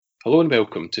Hello and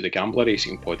welcome to the Gambler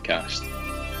Racing Podcast.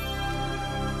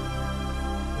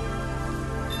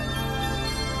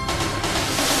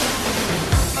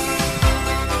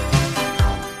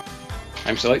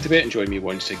 I'm Selectabet, and join me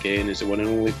once again is the one and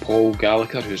only Paul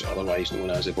Gallagher, who's otherwise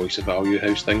known as the voice of Value.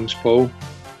 How's things, Paul?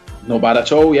 Not bad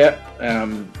at all, yeah.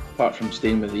 Apart from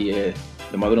staying with the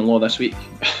mother-in-law this week.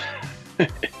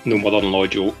 No mother-in-law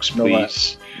jokes,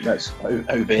 please. That's how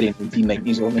very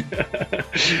 1990s on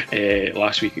me.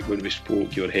 Last week when we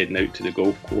spoke, you were heading out to the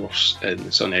golf course in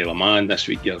the sunny Isle of Man. This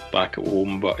week you're back at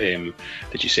home, but did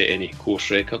you set any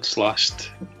course records last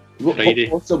Friday?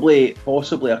 Possibly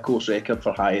a course record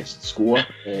for highest score.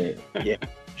 Yeah,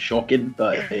 shocking,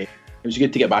 but it was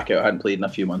good to get back out. I hadn't played in a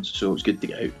few months, so it was good to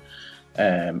get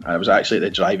out. I was actually at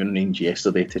the driving range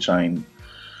yesterday to try and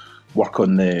work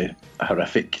on the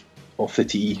horrific off the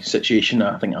tee situation.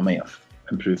 I think I might have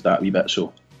improved that a wee bit,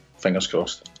 so fingers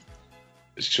crossed.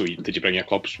 So did you bring your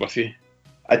clubs with you?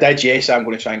 I did, yes. I'm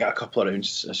going to try and get a couple of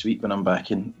rounds this week when I'm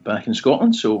back in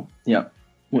Scotland, so yeah,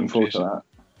 looking forward to that.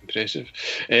 Impressive.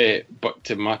 But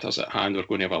to matters at hand, we're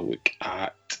going to have a look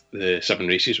at the 7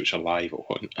 races which are live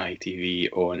on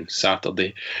ITV on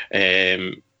Saturday.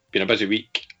 Been a busy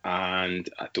week, and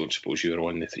I don't suppose you were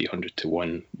on the 300 to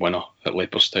 1 winner at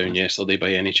Leopardstown yesterday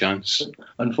by any chance?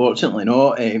 Unfortunately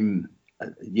not.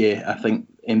 Yeah, I think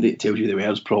anybody that tells you the way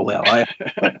is probably a liar.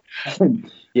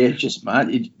 Yeah, it's just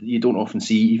mad. You don't often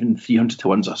see even 300 to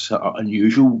 1's a sort of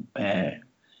unusual kind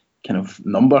of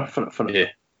number for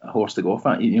a horse to go off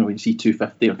at. You see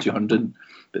 250 or 200,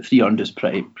 but 300 is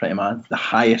pretty mad. The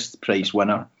highest price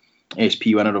winner,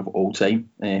 SP winner of all time.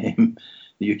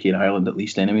 The UK and Ireland at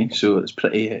least anyway, so it's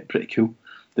pretty cool.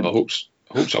 I hope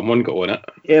someone got on it.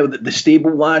 Yeah, the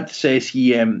stable lad says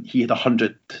he had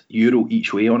 €100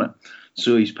 each way on it,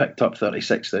 so he's picked up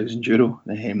 €36,000.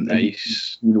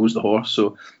 Nice. He knows the horse,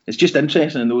 so it's just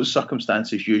interesting in those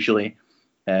circumstances. Usually,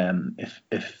 if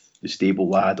the stable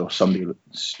lad or somebody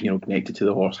connected to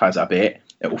the horse has a bet,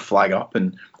 it will flag up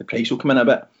and the price will come in a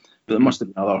bit. But there must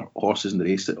have been other horses in the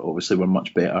race that obviously were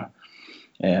much better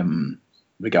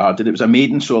regarded. It was a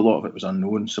maiden, so a lot of it was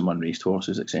unknown, some unraced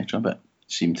horses, etc. But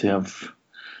seemed to have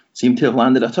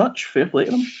landed a touch. Fair play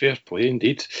to them. Fair play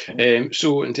indeed.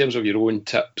 So in terms of your own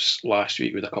tips, last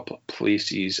week with a couple of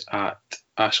places at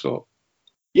Ascot.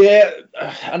 Yeah,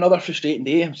 another frustrating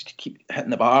day. I just keep hitting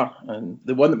the bar, and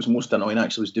the one that was most annoying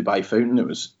actually was Dubai Fountain. It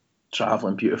was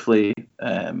travelling beautifully,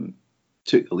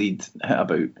 took the lead, hit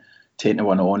about 10 to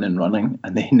 1 on and running,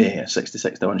 and then a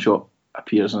 66 to 1 shot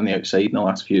appears on the outside in the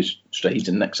last few strides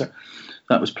and nicks it.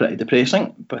 That was pretty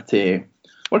depressing, but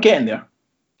we're getting there.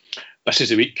 This is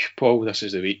the week, Paul. This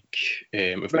is the week.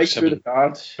 We've got through the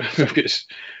cards. We've got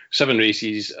 7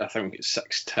 races. I think we've got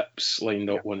 6 tips lined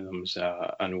up. One of them's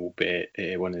an old bet,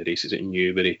 one of the races at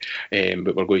Newbury.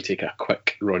 But we're going to take a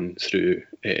quick run through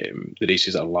the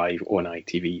races that are live on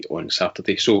ITV on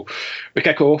Saturday. So we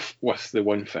kick off with the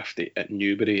 150 at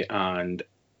Newbury, and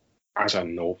as a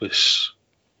novice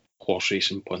horse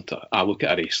racing punter, I look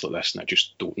at a race like this and I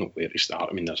just don't know where to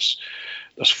start. I mean, there's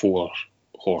 4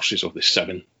 horses of the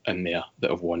 7 in there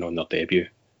that have won on their debut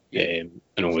and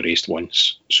only raced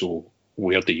once. So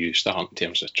where do you start in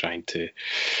terms of trying to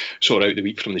sort out the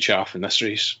wheat from the chaff in this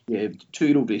race? Yeah,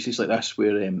 2-year-old races like this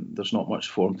where there's not much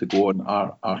form to go on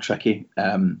are tricky.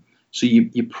 So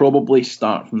you probably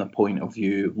start from the point of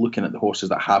view looking at the horses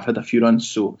that have had a few runs.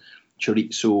 So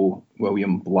Chorizo,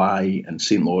 William Bligh and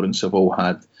St. Lawrence have all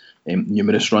had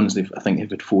numerous runs. I think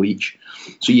they've had 4 each.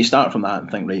 So you start from that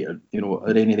and think, right, are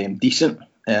any of them decent?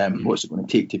 What's it going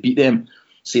to take to beat them?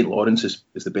 St. Lawrence is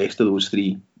the best of those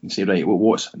 3. You say, right,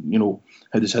 well,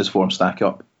 how does his form stack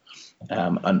up?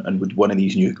 And would one of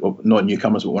these not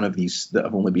newcomers, but one of these that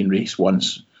have only been raced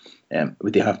once,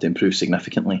 would they have to improve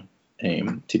significantly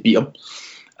to beat him?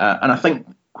 And I think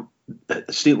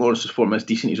that St. Lawrence's form is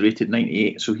decent. He's rated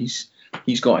 98, so he's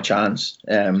got a chance.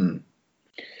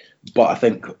 But I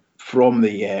think from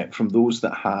those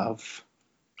that have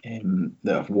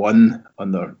won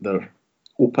on their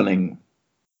opening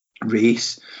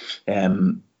race, there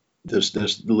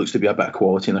looks to be a bit of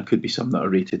quality, and there could be some that are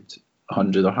rated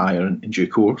 100 or higher in due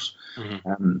course.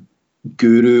 Mm-hmm.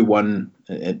 Guru won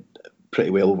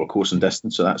pretty well over course and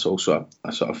distance, so that's also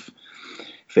a sort of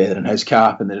feather in his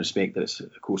cap in the respect that it's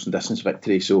a course and distance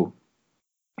victory, so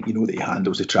you know that he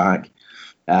handles the track.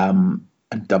 And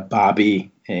Dababi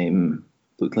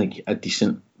looked like a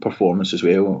decent performance as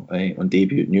well on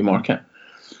debut at Newmarket.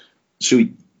 So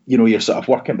you're sort of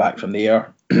working back from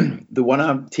there. The one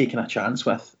I'm taking a chance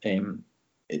with,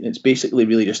 it's basically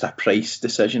really just a price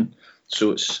decision.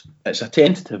 So it's a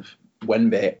tentative win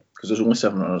bet because there's only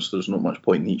 7 runners. So there's not much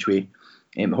point in each way.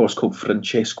 a horse called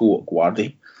Francesco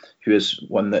Guardi, who is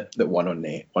one that won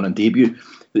on debut.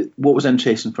 What was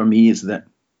interesting for me is that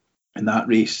in that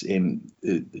race,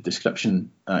 the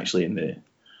description actually in the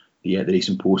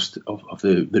racing post of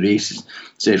the race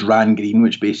says ran green,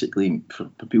 which basically, for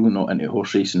people not into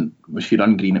horse racing, if you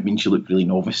run green, it means you look really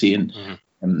novice-y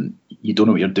and you don't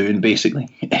know what you're doing, basically.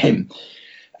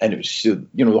 And it was,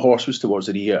 the horse was towards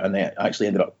the rear, and they actually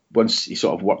ended up, once he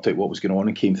sort of worked out what was going on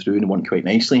and came through and won quite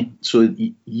nicely. So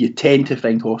you tend to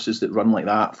find horses that run like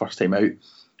that first time out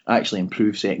actually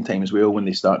improve second time as well when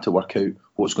they start to work out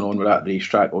what's going on with that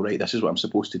racetrack. All right, this is what I'm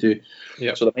supposed to do.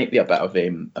 Yep. So there might be a bit of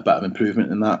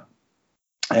improvement in that.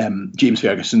 James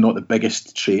Ferguson, not the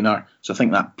biggest trainer, so I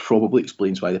think that probably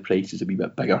explains why the price is a wee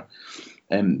bit bigger.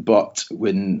 But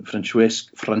when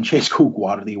Francesco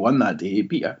Guardi won that day, he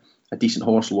beat a decent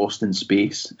horse, Lost in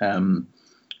Space,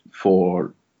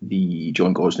 for the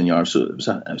John Gosden yard. So it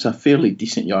was a fairly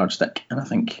decent yardstick, and I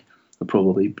think there'll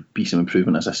probably be some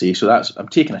improvement, as I say. So I'm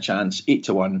taking a chance,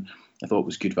 8-1. I thought it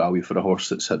was good value for a horse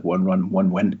that's had one run,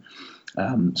 one win.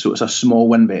 So it's a small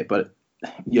win bet, but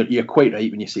you're quite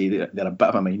right when you say they're a bit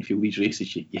of a minefield, these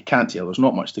races. You can't tell. There's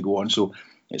not much to go on, so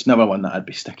it's never one that I'd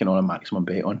be sticking on a maximum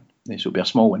bet on. So it'll be a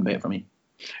small win bet for me.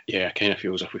 Yeah, I kind of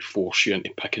feel as if we force you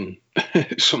into picking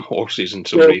some horses and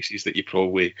some races that you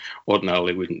probably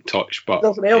ordinarily wouldn't touch. But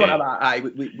there's an element of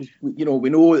that. We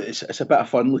know it's a bit of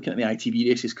fun looking at the ITV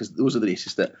races, because those are the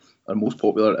races that are most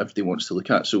popular, everybody wants to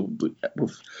look at. So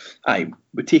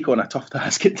we take on a tough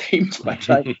task at times by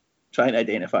trying to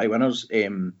identify winners.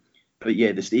 But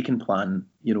yeah, the staking plan,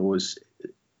 is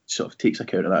sort of takes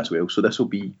account of that as well. So this will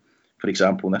be, for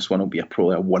example, this one will be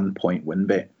probably a 1 point win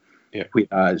bet. Yeah.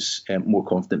 Whereas more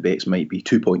confident bets might be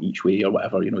 2 point each way or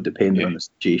whatever, depending on the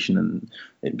situation,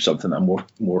 and something I'm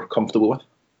more comfortable with.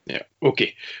 Yeah.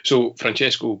 Okay. So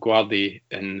Francesco Guardi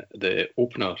in the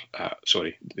opener,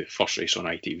 the first race on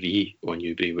ITV on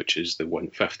Newbury, which is the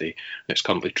 150. It's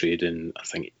currently trading, I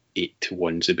think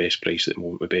 8-1 is the best price at the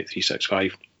moment with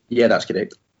Bet365. Yeah, that's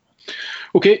correct.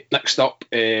 Okay. Next up,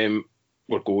 we're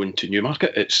going to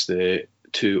Newmarket. It's the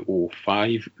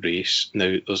 205 race.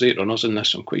 Now, there's 8 runners in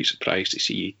this. I'm quite surprised to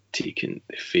see you taking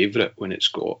the favourite when it's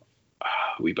got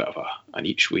a wee bit of an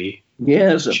each way. Yeah,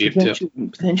 there's a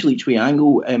potential each way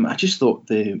angle. I just thought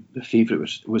the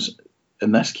favourite was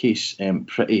in this case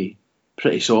pretty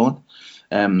solid.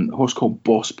 A horse called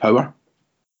Boss Power.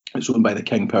 It's owned by the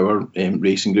King Power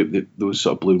Racing Group. Those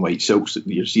sort of blue and white silks,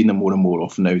 you're seeing them more and more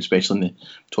often now, especially in the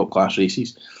top class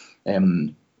races.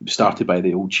 Started by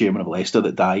the old chairman of Leicester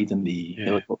that died in the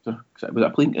helicopter. Was that a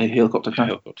plane? A helicopter crash?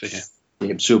 Helicopter,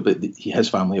 yeah. But his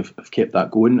family have kept that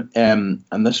going. And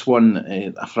this one,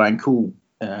 a Franco,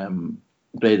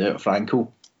 bred out of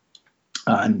Franco,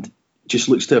 and just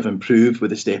looks to have improved with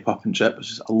the step up and trip.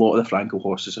 A lot of the Franco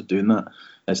horses are doing that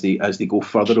as they go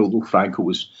further. Although Franco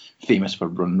was famous for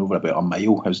running over about a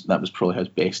mile, that was probably his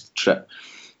best trip.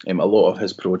 A lot of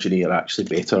his progeny are actually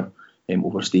better,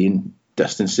 overstaying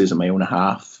distances, 1.5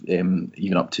 miles,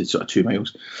 even up to sort of 2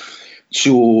 miles.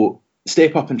 So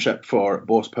step up and trip for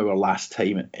Boss Power last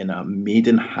time in a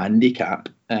maiden handicap.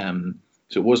 So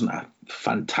it wasn't a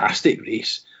fantastic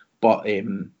race, but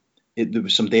there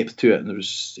was some depth to it, and there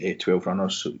was 12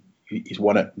 runners, so he's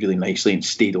won it really nicely and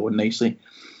stayed on nicely.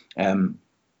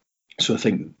 So I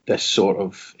think this sort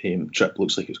of trip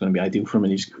looks like it's going to be ideal for him,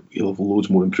 and he'll have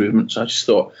loads more improvement. So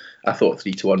I thought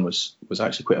 3-1 was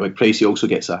actually quite a big price. He also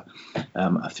gets a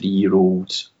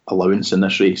 3-year-old allowance in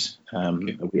this race, a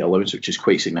weight allowance, which is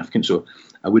quite significant. So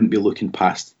I wouldn't be looking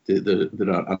past there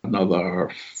are another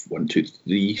 1, 2,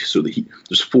 3. So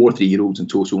there's 4 3-year-olds in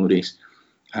total in the race,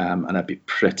 and I'd be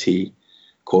pretty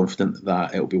confident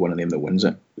that it'll be one of them that wins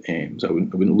it. So I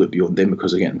wouldn't look beyond them,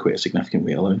 because they're getting quite a significant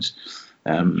weight allowance.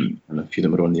 And a few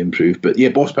of them are on the improve. But yeah,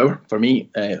 Boss Power, for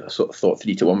me, I sort of thought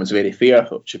 3-1 was very fair. I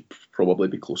thought it should probably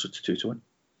be closer to 2-1.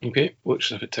 Okay,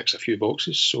 looks as if it ticks a few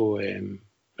boxes. So it's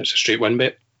a straight win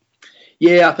bet.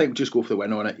 Yeah, I think we'll just go for the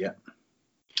win on it, yeah.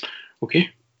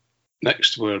 Okay,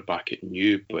 next we're back at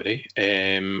Newbury.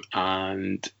 And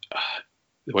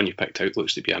the one you picked out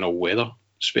looks to be an all-weather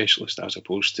specialist, as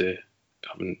opposed to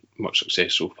having much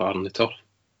success so far on the turf.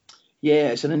 Yeah,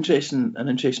 it's an interesting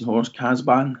horse.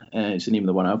 Kazban is the name of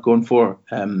the one I've gone for.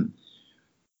 An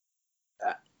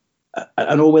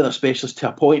all-weather specialist to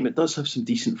a point, but does have some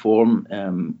decent form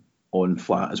on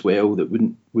flat as well that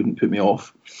wouldn't put me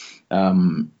off.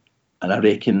 And I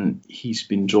reckon he's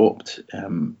been dropped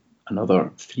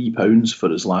another £3 for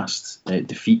his last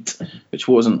defeat, which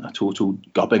wasn't a total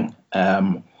gubbing.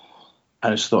 I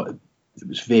just thought it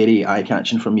was very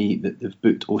eye-catching for me that they've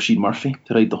booked Oisin Murphy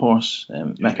to ride the horse.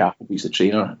 Mick Appleby's the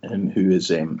trainer, who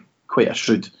is quite a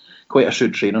shrewd quite a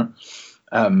shrewd trainer,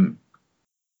 and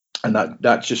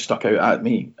that just stuck out at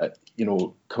me.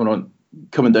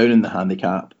 Coming down in the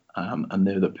handicap, and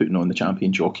now they're putting on the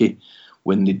champion jockey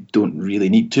when they don't really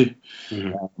need to.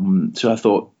 Mm-hmm. So I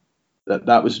thought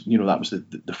that was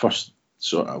the first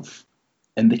sort of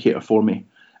indicator for me.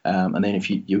 And then if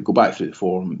you go back through the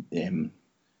form,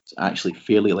 it's actually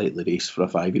fairly lightly raced for a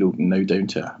 5-year-old, and now down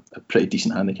to a pretty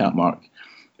decent handicap mark.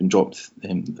 Been dropped,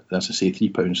 as I say,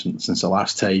 £3 since the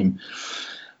last time.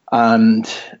 And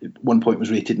at one point was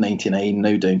rated 99,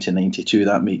 now down to 92.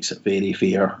 That makes it very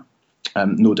fair.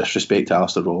 No disrespect to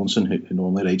Alistair Rawlinson, who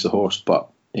normally rides the horse, but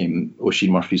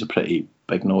Oisin Murphy's a pretty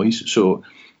big noise. So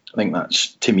I think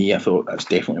that's, to me, I thought that's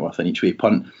definitely worth an each way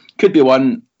punt. Could be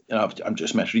one, I'm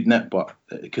just misreading it, but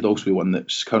it could also be one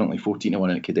that's currently 14-1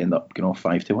 and it could end up going off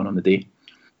 5-1 on the day.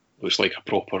 Looks like a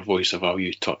proper voice of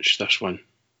value touch, this one.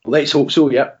 Let's hope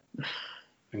so, yeah.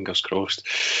 Fingers crossed.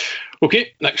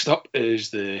 Okay, next up is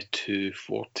the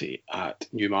 240 at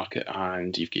Newmarket,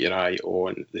 and you've got your eye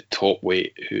on the top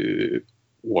weight who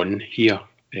won here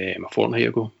a fortnight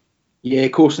ago. Yeah,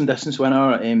 course and distance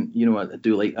winner. I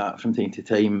do like that from time to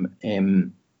time.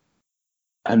 And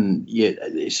yeah,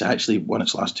 it's actually won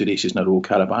its last 2 races in a row,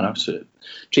 Caravana. So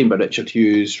trained by Richard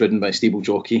Hughes, ridden by stable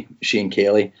jockey Shane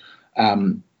Kelly,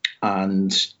 and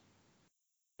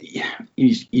yeah,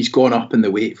 he's gone up in the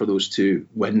weight for those 2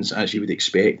 wins, as you would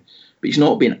expect. But he's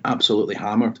not been absolutely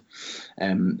hammered,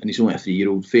 and he's only a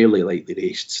 3-year-old, fairly lightly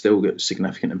raced. Still got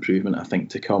significant improvement, I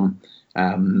think, to come.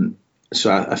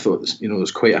 So I thought,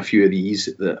 there's quite a few of these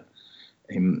that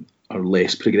are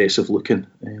less progressive looking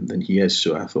than he is.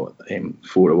 So I thought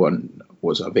 4-1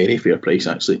 was a very fair price,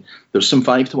 actually. There's some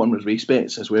 5-1 with race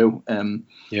bets as well.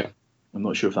 Yeah. I'm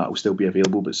not sure if that will still be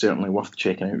available, but certainly worth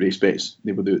checking out race bets.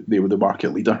 They were the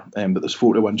market leader, but there's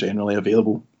 4-1 generally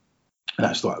available. And I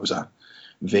just thought it was a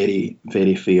very,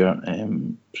 very fair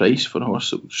price for a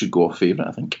horse that should go off favourite,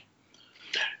 I think.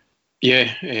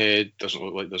 Yeah, it doesn't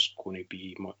look like there's going to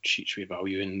be much each way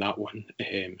value in that one.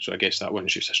 So I guess that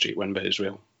one's just a straight win bet as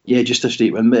well. Yeah, just a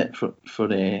straight win bet for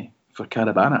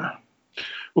Caravana.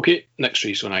 Okay, next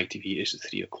race on ITV is at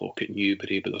 3 o'clock at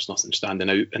Newbury, but there's nothing standing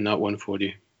out in that one for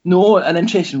you. No, an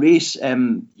interesting race.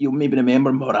 You'll maybe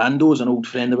remember Morando's an old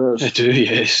friend of ours. I do,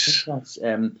 yes.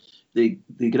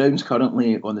 The ground's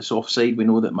currently on the soft side. We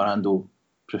know that Morando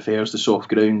prefers the soft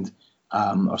ground,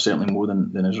 or certainly more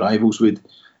than his rivals would.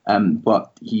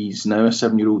 But he's now a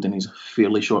 7-year-old and he's a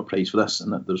fairly short price for this,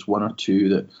 and that there's 1 or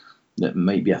 2 that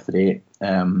might be a threat.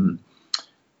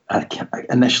 I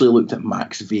initially looked at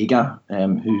Max Vega,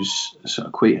 who's sort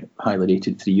of quite highly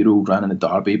rated 3-year-old, ran in the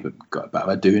Derby but got a bit of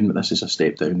a doing, but this is a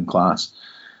step down in class.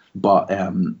 But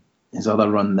his other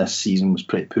run this season was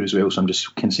pretty poor as well, so I'm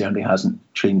just concerned he hasn't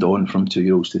trained on from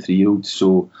 2-year-olds to 3-year-olds.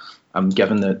 So I'm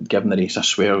giving the race a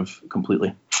swerve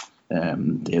completely.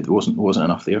 There wasn't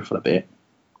enough there for a bet.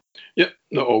 Yep,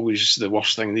 not always the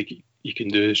worst thing that you can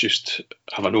do is just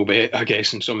have a no bet, I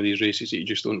guess, in some of these races that you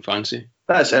just don't fancy.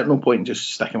 That's it, no point in just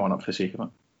sticking one up for the sake of it.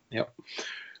 Yep.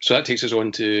 So that takes us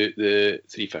on to the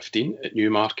 315 at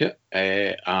Newmarket,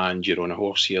 and you're on a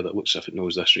horse here that looks as if it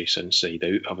knows this race inside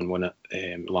out, having won it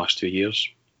the last 2 years.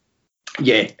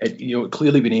 Yeah, it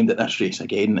clearly been aimed at this race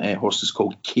again. Horse is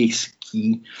called Case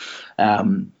Key,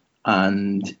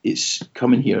 and it's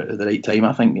coming here at the right time.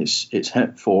 I think it's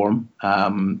hit form.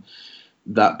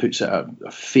 That puts it at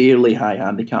a fairly high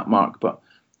handicap mark, but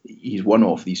he's won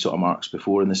off these sort of marks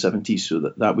before in the 70s,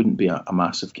 so that wouldn't be a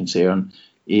massive concern.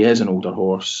 He is an older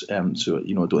horse, so I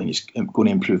don't think he's going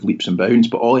to improve leaps and bounds,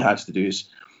 but all he has to do is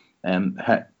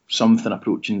hit something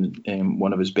approaching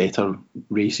one of his better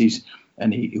races,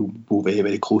 and he'll go very,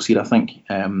 very close here, I think.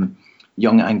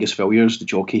 Young Angus Villiers, the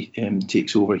jockey,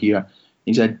 takes over here.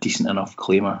 He's a decent enough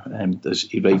claimer.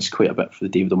 He rides quite a bit for the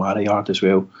David O'Mara yard as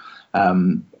well.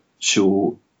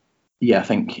 So, yeah, I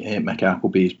think Mick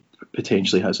Appleby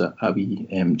potentially has a wee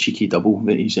cheeky double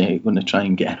that he's going to try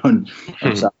and get on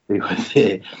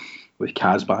Saturday with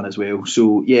Casban as well.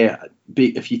 So, yeah,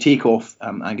 if you take off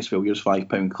Angus Villiers'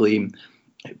 £5 claim,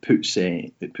 it puts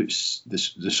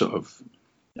the sort of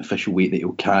official weight that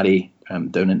he'll carry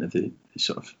down into the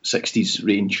sort of 60s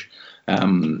range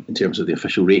in terms of the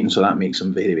official rating. So that makes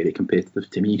him very, very competitive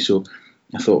to me. So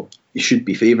I thought he should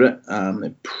be favourite.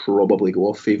 It'd probably go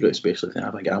off favourite, especially if they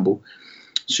have a gamble.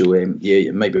 So yeah,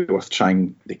 it might be worth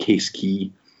trying the Case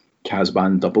Key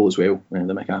Casban double as well, the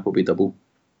Mick Appleby double.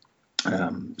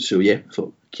 So yeah, I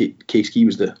thought Case Key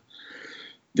was the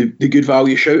good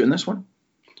value shout in this one.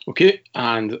 Okay,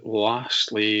 and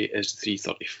lastly is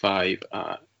 335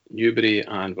 at Newbury,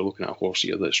 and we're looking at a horse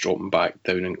here that's dropping back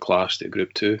down in class to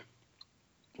Group 2.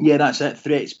 Yeah, that's it.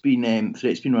 Threat's been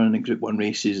running the Group 1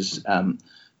 races,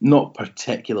 not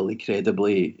particularly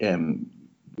credibly.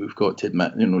 We've got to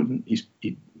admit, he's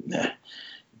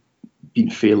been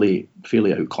fairly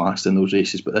outclassed in those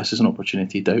races, but this is an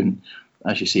opportunity down,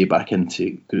 as you say, back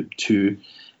into Group 2,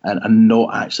 and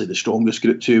not actually the strongest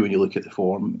Group 2 when you look at the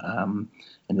form and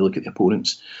you look at the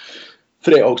opponents.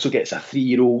 Threat also gets a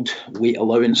 3-year-old weight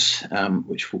allowance,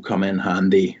 which will come in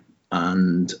handy,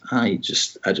 and I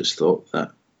just thought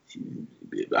that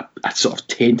a sort of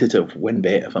tentative win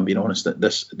bet, if I'm being honest, that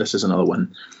this is another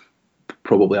one,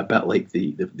 probably a bit like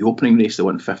the opening race, the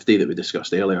 150 that we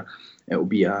discussed earlier. It will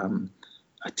be a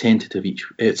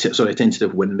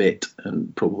tentative win bet,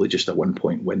 and probably just a 1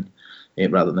 point win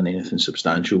rather than anything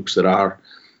substantial, because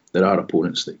there are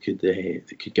opponents that could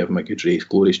give him a good race.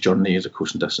 Glorious Journey is a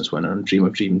course and distance winner, and Dream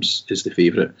of Dreams is the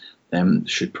favourite.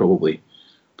 Should probably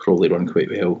run quite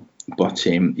well. But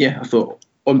I thought,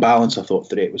 on balance,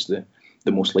 Threat was the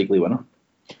most likely winner.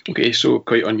 Okay, so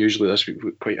quite unusually this week,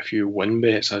 we've got quite a few win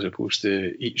bets as opposed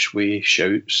to each way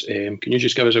shouts. Can you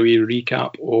just give us a wee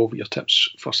recap of your tips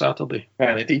for Saturday?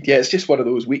 Indeed, yeah, it's just one of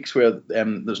those weeks where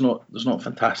there's not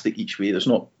fantastic each way. There's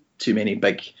not too many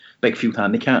big field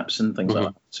handicaps and things like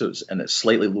that. So it's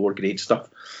slightly lower grade stuff.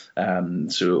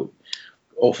 So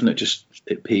often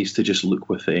it pays to just look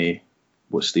with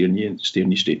what's staring you straight in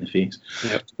the face.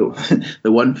 Yep. So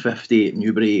the 150 at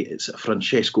Newbury, it's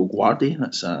Francesco Guardi.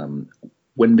 That's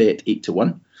win bet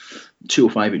 8-1.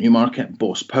 205 at Newmarket,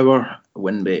 Boss Power,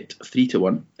 win bet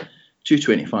 3-1.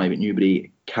 225 at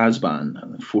Newbury,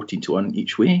 Casban, 14-1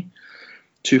 each way.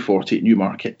 240 at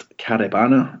Newmarket,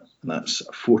 Carabana, that's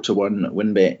 4-1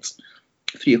 win bet.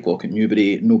 3 o'clock at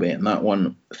Newbury, no bet in that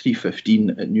one.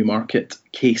 3:15 at Newmarket,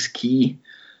 Case Key,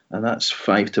 and that's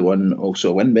 5-1,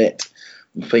 also a win bet.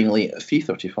 And finally,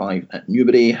 3:35 at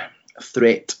Newbury,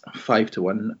 Threat,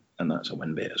 5-1, and that's a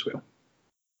win bet as well.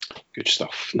 Good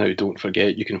stuff. Now, don't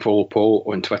forget, you can follow Paul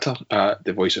on Twitter at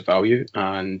The Voice of Value,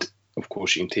 and of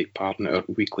course, you can take part in our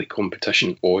weekly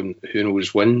competition on Who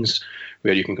Knows Wins,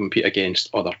 where you can compete against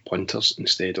other punters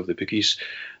instead of the bookies.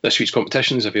 This week's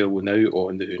competition is available now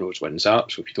on the Who Knows Wins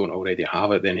app, so if you don't already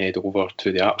have it, then head over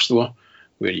to the App Store,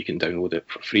 where you can download it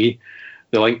for free.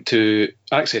 The link to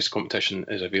access the competition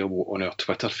is available on our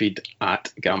Twitter feed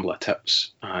at Gambler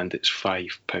Tips, and it's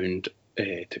 £5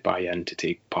 to buy in to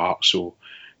take part, so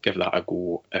give that a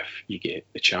go if you get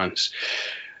the chance.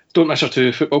 Don't miss our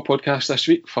 2 football podcasts this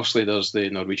week. Firstly, there's the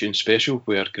Norwegian special,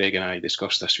 where Greg and I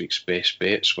discuss this week's best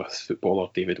bets with footballer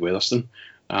David Weatherston.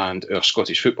 And our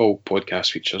Scottish football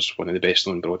podcast features one of the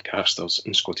best-known broadcasters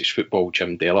in Scottish football,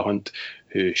 Jim Delahunt,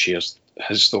 who shares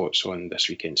his thoughts on this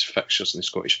weekend's fixtures in the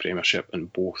Scottish Premiership,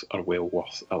 and both are well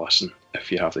worth a listen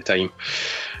if you have the time.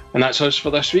 And that's us for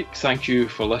this week. Thank you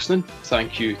for listening.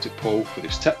 Thank you to Paul for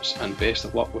his tips, and best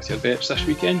of luck with your bets this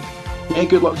weekend. Yeah,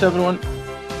 good luck to everyone.